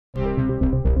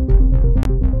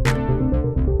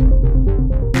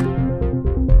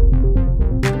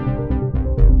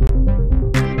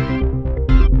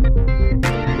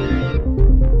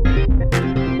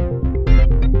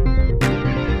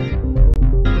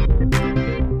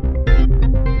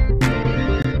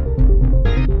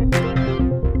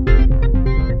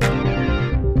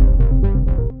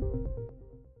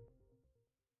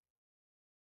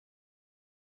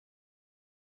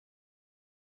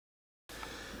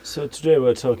So today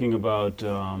we're talking about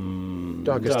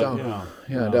Darkest Hour.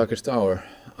 Yeah. Darkest Hour.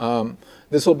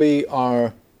 This will be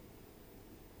our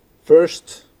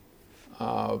first,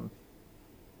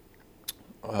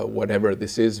 whatever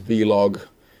this is, vlog,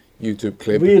 YouTube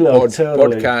clip,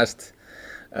 podcast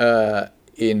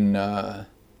in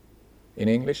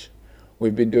English.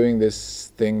 We've been doing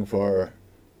this thing for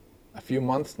a few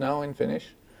months now in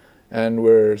Finnish, and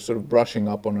we're sort of brushing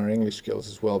up on our English skills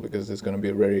as well, because there's going to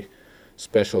be very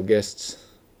special guests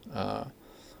on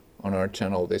our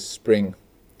channel this spring.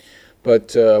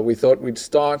 But we thought we'd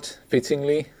start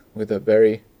fittingly with a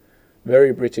very,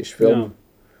 very British film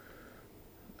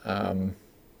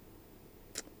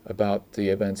about the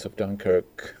events of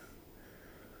Dunkirk,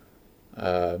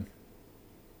 the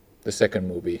second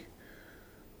movie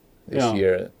this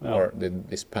year, or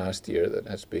this past year, that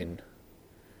has been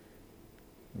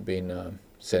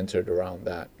centered around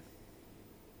that.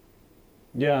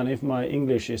 Yeah, and if my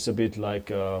English is a bit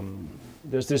like,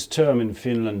 there's this term in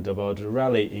Finland about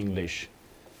rally English,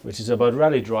 which is about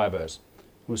rally drivers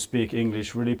who speak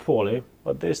English really poorly,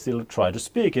 but they still try to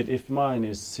speak it. If mine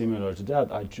is similar to that,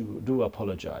 I do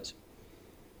apologize.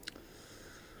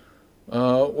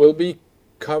 We'll be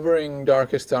covering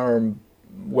Darkest Hour,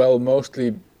 well,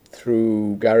 mostly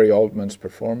through Gary Oldman's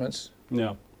performance,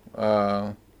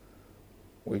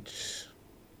 which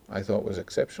I thought was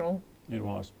exceptional. It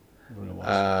was. It really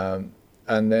was.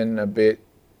 And then a bit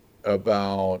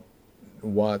about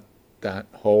what that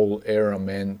whole era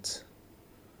meant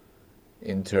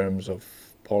in terms of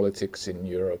politics in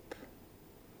Europe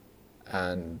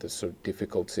and the sort of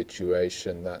difficult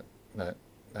situation that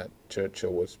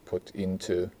Churchill was put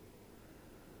into.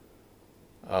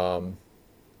 And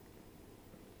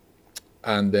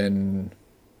then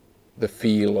the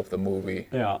feel of the movie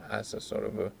as a sort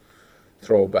of a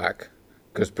throwback.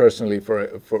 Because personally,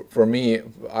 for me,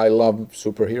 I love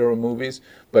superhero movies,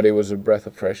 but it was a breath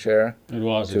of fresh air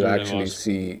to actually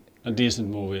see a decent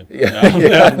movie.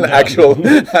 An actual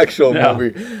movie,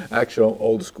 actual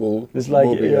old school. It's like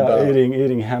movie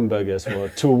eating hamburgers for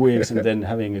 2 weeks and then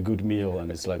having a good meal, and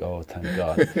it's like, oh, thank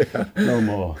God, no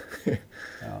more.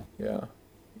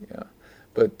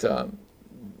 But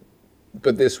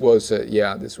this was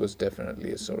this was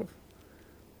definitely a sort of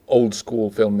old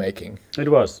school filmmaking. It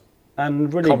was.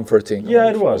 And really comforting. Yeah,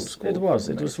 it was. It was.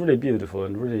 It was really beautiful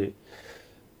and really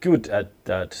good at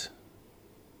that.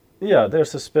 Yeah,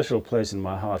 there's a special place in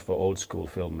my heart for old school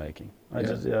filmmaking. I'm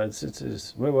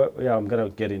gonna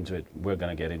get into it. We're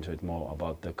gonna get into it more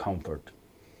about the comfort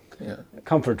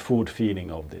food feeling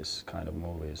of this kind of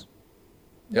movies.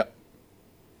 Yeah.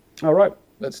 All right.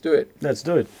 Let's do it. Let's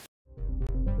do it.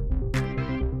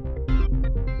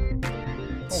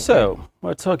 So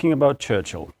we're talking about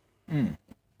Churchill.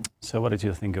 So what did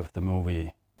you think of the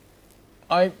movie?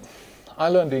 I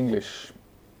learned English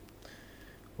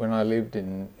when I lived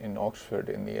in Oxford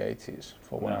in the 80s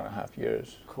for 1.5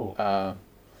 years. Cool. And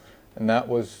I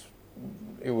was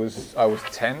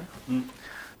 10,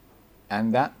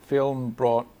 and that film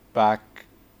brought back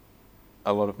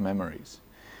a lot of memories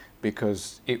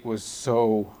because it was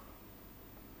so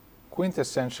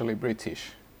quintessentially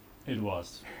British. It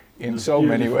was. In so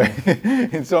many ways.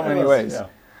 In so many ways. Yeah,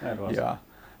 it was. Yeah.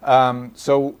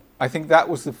 So I think that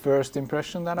was the first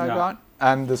impression that I got,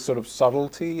 and the sort of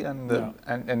subtlety and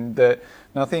the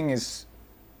nothing is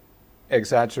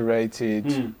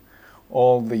exaggerated.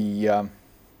 All the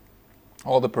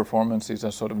performances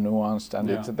are sort of nuanced, and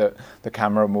the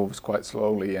camera moves quite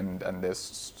slowly, and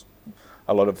there's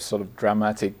a lot of sort of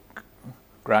dramatic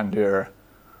grandeur,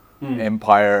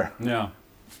 empire,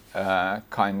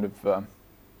 kind of.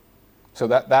 So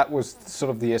that was sort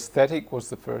of the aesthetic was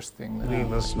the first thing. We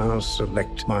must now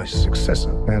select my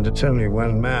successor, and it's only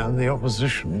one man the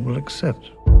opposition will accept.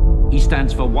 He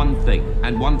stands for one thing,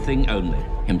 and one thing only,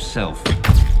 himself.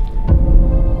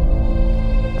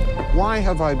 Why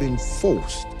have I been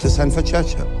forced to send for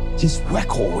Churchill? His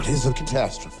record is a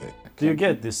catastrophe. Do you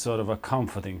get this sort of a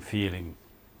comforting feeling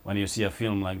when you see a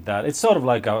film like that? It's sort of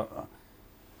like a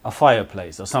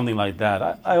fireplace or something like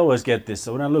that. I always get this.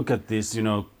 So when I look at this,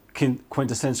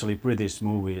 quintessentially British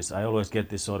movies, I always get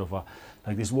this sort of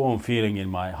like this warm feeling in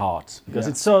my heart, because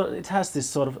it has this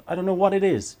sort of, I don't know what it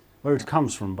is, where it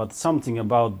comes from, but something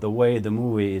about the way the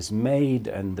movie is made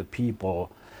and the people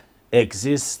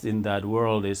exist in that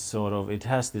world is sort of, it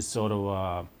has this sort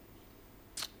of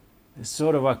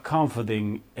a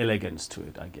comforting elegance to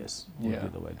it, I guess. Would be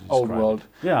the way to describe old world. It.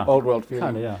 Yeah, old world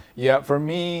feeling. Kinda, yeah. For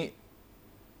me,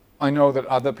 I know that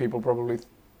other people probably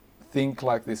think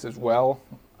like this as well.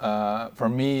 For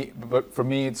me,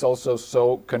 it's also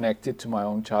so connected to my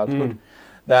own childhood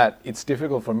that it's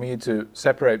difficult for me to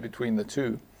separate between the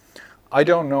two. I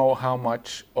don't know how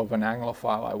much of an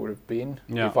Anglophile I would have been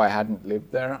if I hadn't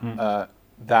lived there.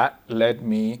 That led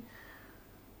me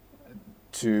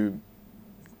to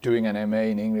doing an MA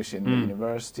in English in the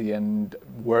university and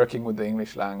working with the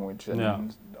English language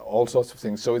and all sorts of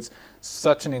things. So it's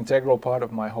such an integral part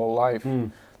of my whole life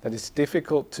that it's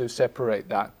difficult to separate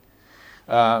that.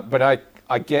 But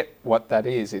I get what that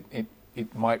is.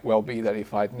 It might well be that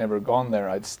if I'd never gone there,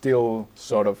 I'd still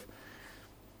sort of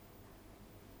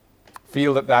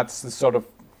feel that that's the sort of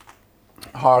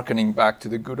hearkening back to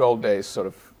the good old days, sort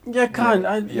of.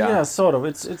 Yeah, sort of.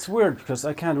 It's weird because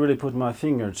I can't really put my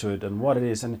finger to it and what it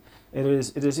is, and it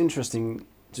is interesting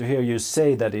to hear you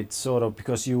say that it's sort of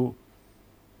because you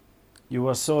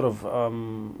were sort of.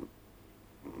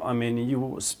 I mean,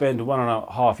 you spent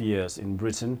 1.5 years in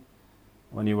Britain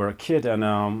when you were a kid, and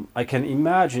I can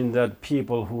imagine that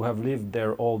people who have lived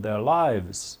there all their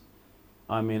lives.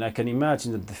 I mean, I can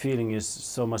imagine that the feeling is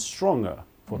so much stronger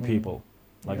for people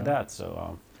like that.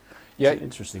 So. It's an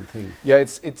interesting thing. Yeah,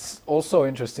 it's also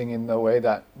interesting in the way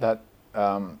that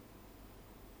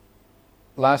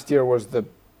last year was the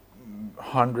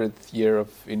 100th year of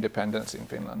independence in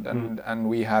Finland, and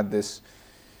we had this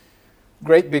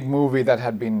great big movie that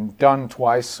had been done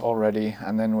twice already,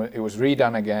 and then it was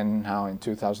redone again now in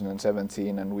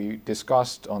 2017, and we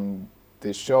discussed on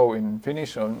this show in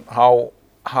Finnish on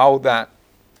how that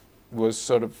was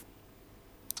sort of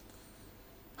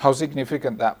how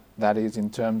significant that is in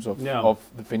terms of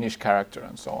the Finnish character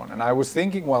and so on. And I was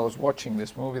thinking while I was watching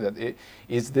this movie that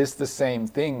is this the same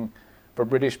thing for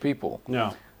British people?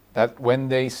 Yeah. That when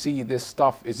they see this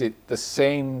stuff, is it the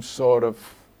same sort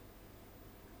of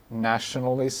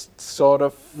nationalist sort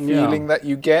of feeling that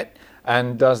you get?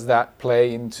 And does that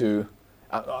play into...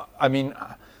 I mean,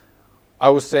 I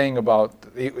was saying about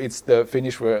it's the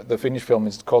Finnish film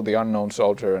is called The Unknown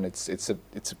Soldier, and it's a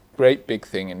great big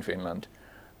thing in Finland.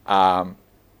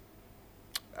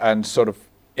 And sort of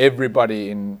everybody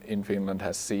in Finland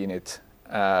has seen it,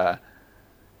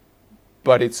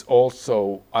 but it's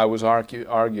also, I was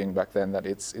arguing back then that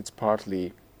it's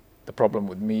partly the problem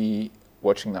with me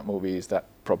watching that movie is that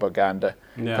propaganda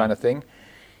kind of thing.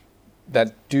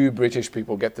 That do British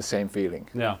people get the same feeling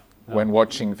when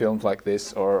watching films like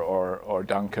this or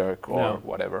Dunkirk or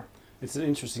whatever? It's an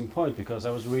interesting point because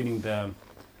I was reading the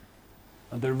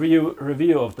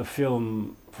review of the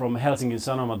film from Helsingin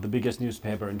Sanomat, the biggest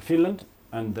newspaper in Finland,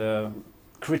 and the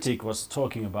critic was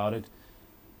talking about it,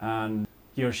 and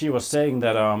he or she was saying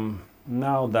that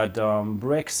now that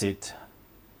Brexit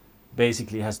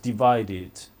basically has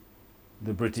divided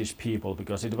the British people,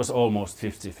 because it was almost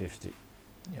 50-50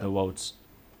 the votes,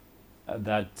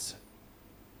 that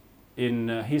in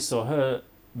his or her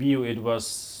view it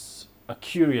was a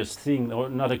curious thing, or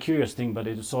not a curious thing, but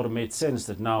it sort of made sense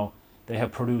that now they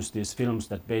have produced these films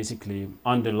that basically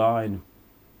underline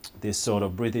this sort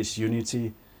of British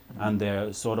unity and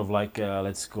their sort of like,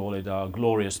 let's call it a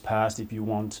glorious past if you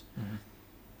want,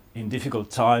 in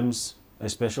difficult times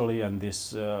especially, and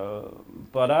this,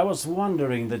 but I was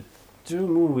wondering that do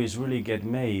movies really get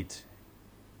made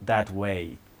that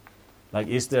way? Like,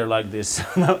 is there like this,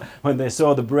 when they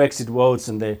saw the Brexit votes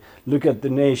and they look at the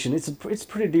nation, it's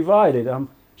pretty divided.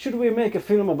 Should we make a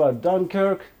film about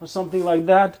Dunkirk or something like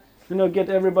that? You know, get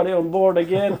everybody on board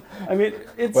again. I mean,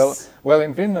 it's well.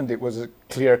 In Finland, it was a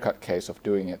clear-cut case of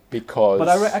doing it because. But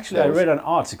I read an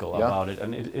article about it,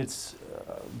 and it's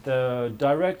the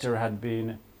director had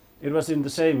been. It was in the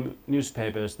same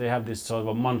newspapers. They have this sort of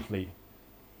a monthly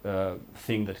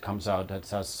thing that comes out that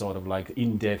has sort of like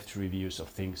in-depth reviews of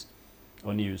things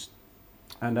or news,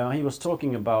 and he was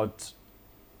talking about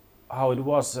how it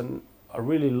was a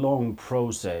really long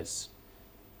process.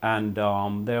 And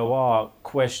there were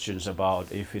questions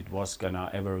about if it was gonna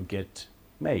ever get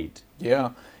made.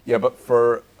 Yeah, but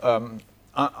for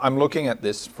I'm looking at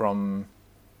this from.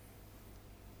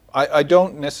 I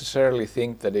don't necessarily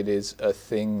think that it is a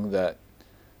thing that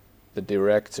the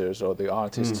directors or the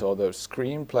artists or the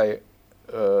screenplay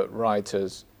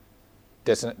writers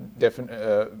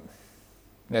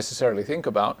necessarily think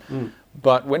about.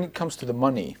 But when it comes to the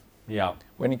money,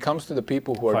 when it comes to the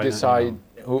people who are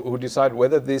who decide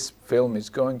whether this film is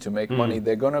going to make money,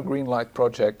 they're going to greenlight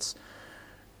projects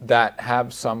that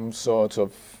have some sort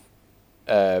of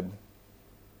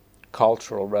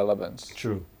cultural relevance.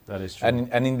 True, that is true.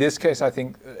 And in this case, I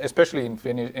think, especially in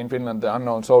Finland, The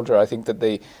Unknown Soldier, I think that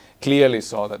they clearly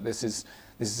saw that this is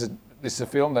a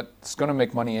film that's going to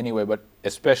make money anyway, but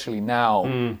especially now,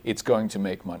 it's going to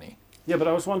make money. Yeah, but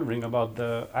I was wondering about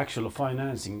the actual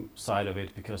financing side of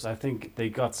it, because I think they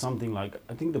got something like,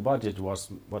 I think the budget was,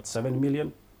 what, 7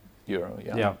 million? Euro,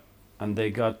 yeah. Yeah, and they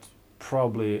got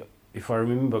probably if I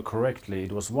remember correctly,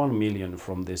 it was 1 million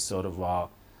from this sort of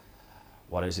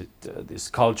this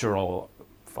cultural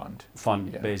fund,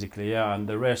 yeah. basically, yeah, and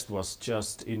the rest was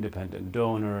just independent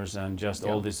donors and just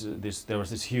all this. There was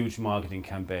this huge marketing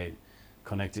campaign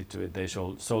connected to it. They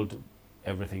sold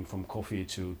everything from coffee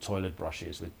to toilet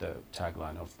brushes with the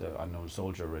tagline of the unknown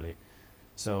soldier, really.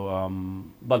 So,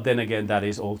 but then again,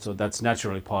 that's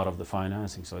naturally part of the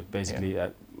financing. So it basically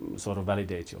sort of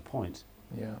validates your point.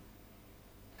 Yeah.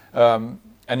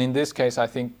 And in this case, I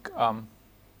think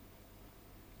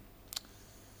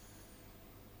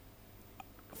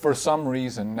for some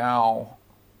reason now,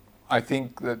 I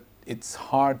think that it's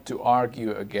hard to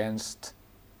argue against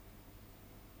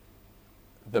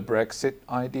the Brexit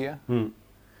idea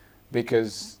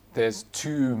because there's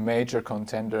two major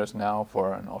contenders now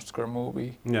for an Oscar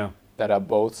movie that are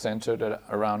both centered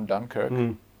around Dunkirk,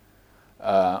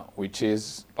 which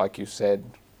is, like you said,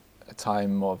 a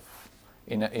time of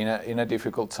in a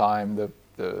difficult time.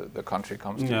 The country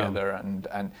comes together,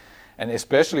 and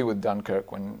especially with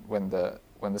Dunkirk when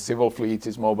the civil fleet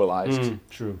is mobilized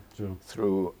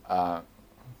through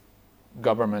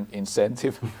government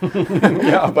incentive.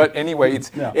 But anyway, it's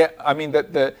I mean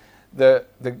the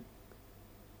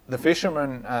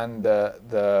fishermen and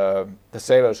the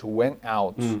sailors who went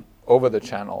out over the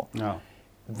channel,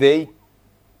 they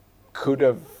could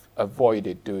have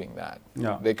avoided doing that.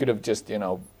 They could have just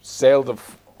sailed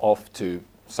off to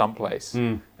someplace,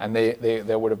 and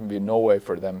there would have been no way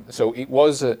for them. So it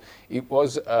was a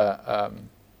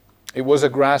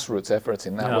grassroots effort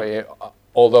in that way.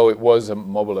 Although it was a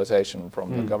mobilization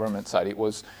from the government side,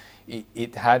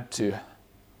 it had to.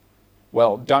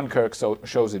 Well, Dunkirk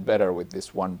shows it better with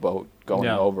this one boat going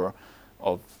over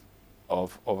of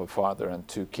a father and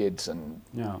two kids and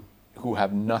who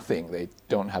have nothing. They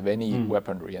don't have any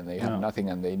weaponry and they have nothing,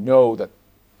 and they know that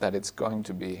it's going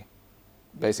to be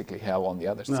basically hell on the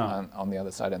other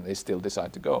side, and they still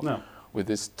decide to go with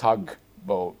this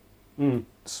tugboat,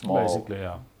 small. Basically,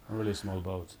 a really small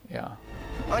boat. Yeah.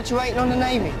 Aren't you waiting on the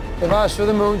Navy? They've asked for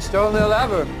the Moonstone, they'll have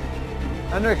her.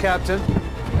 And their captain.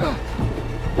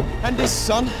 And his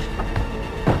son.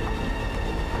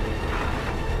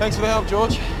 Thanks for the help,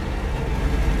 George.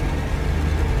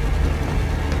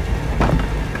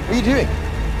 What are you doing?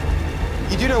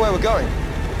 You do know where we're going?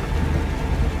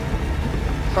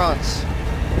 France.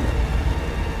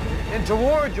 Into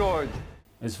war, George.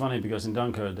 It's funny because in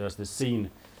Dunkirk there's this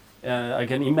scene. I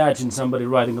can imagine somebody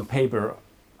writing a paper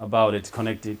about it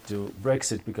connected to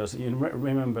Brexit, because you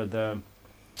remember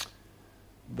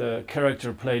the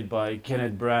character played by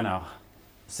Kenneth Branagh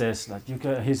says like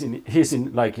he's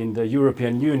in the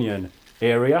European Union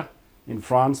area in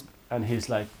France, and he's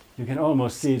like, you can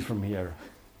almost see it from here.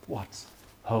 What's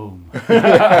home?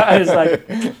 It's like,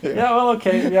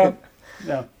 okay.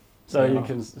 So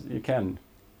you can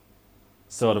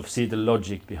sort of see the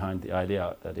logic behind the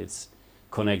idea that it's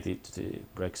connected to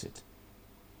Brexit.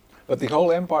 But the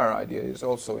whole empire idea is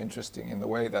also interesting in the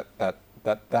way that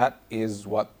is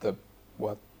what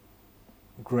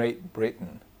Great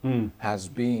Britain has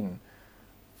been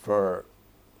for,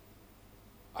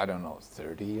 I don't know,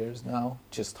 30 years now,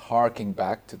 just harking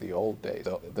back to the old days.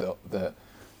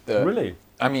 Really?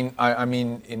 I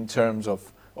mean, in terms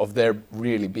of there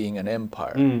really being an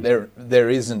empire, there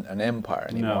isn't an empire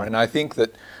anymore. And I think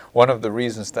that one of the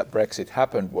reasons that Brexit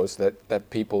happened was that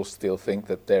people still think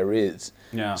that there is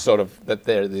sort of that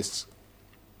they're this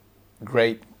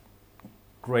great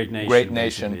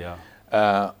nation,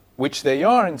 which they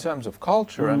are in terms of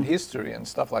culture and history and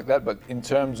stuff like that. But in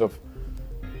terms of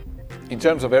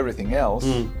everything else,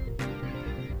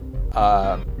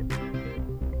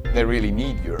 they really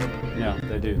need Europe. Yeah,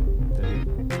 they do.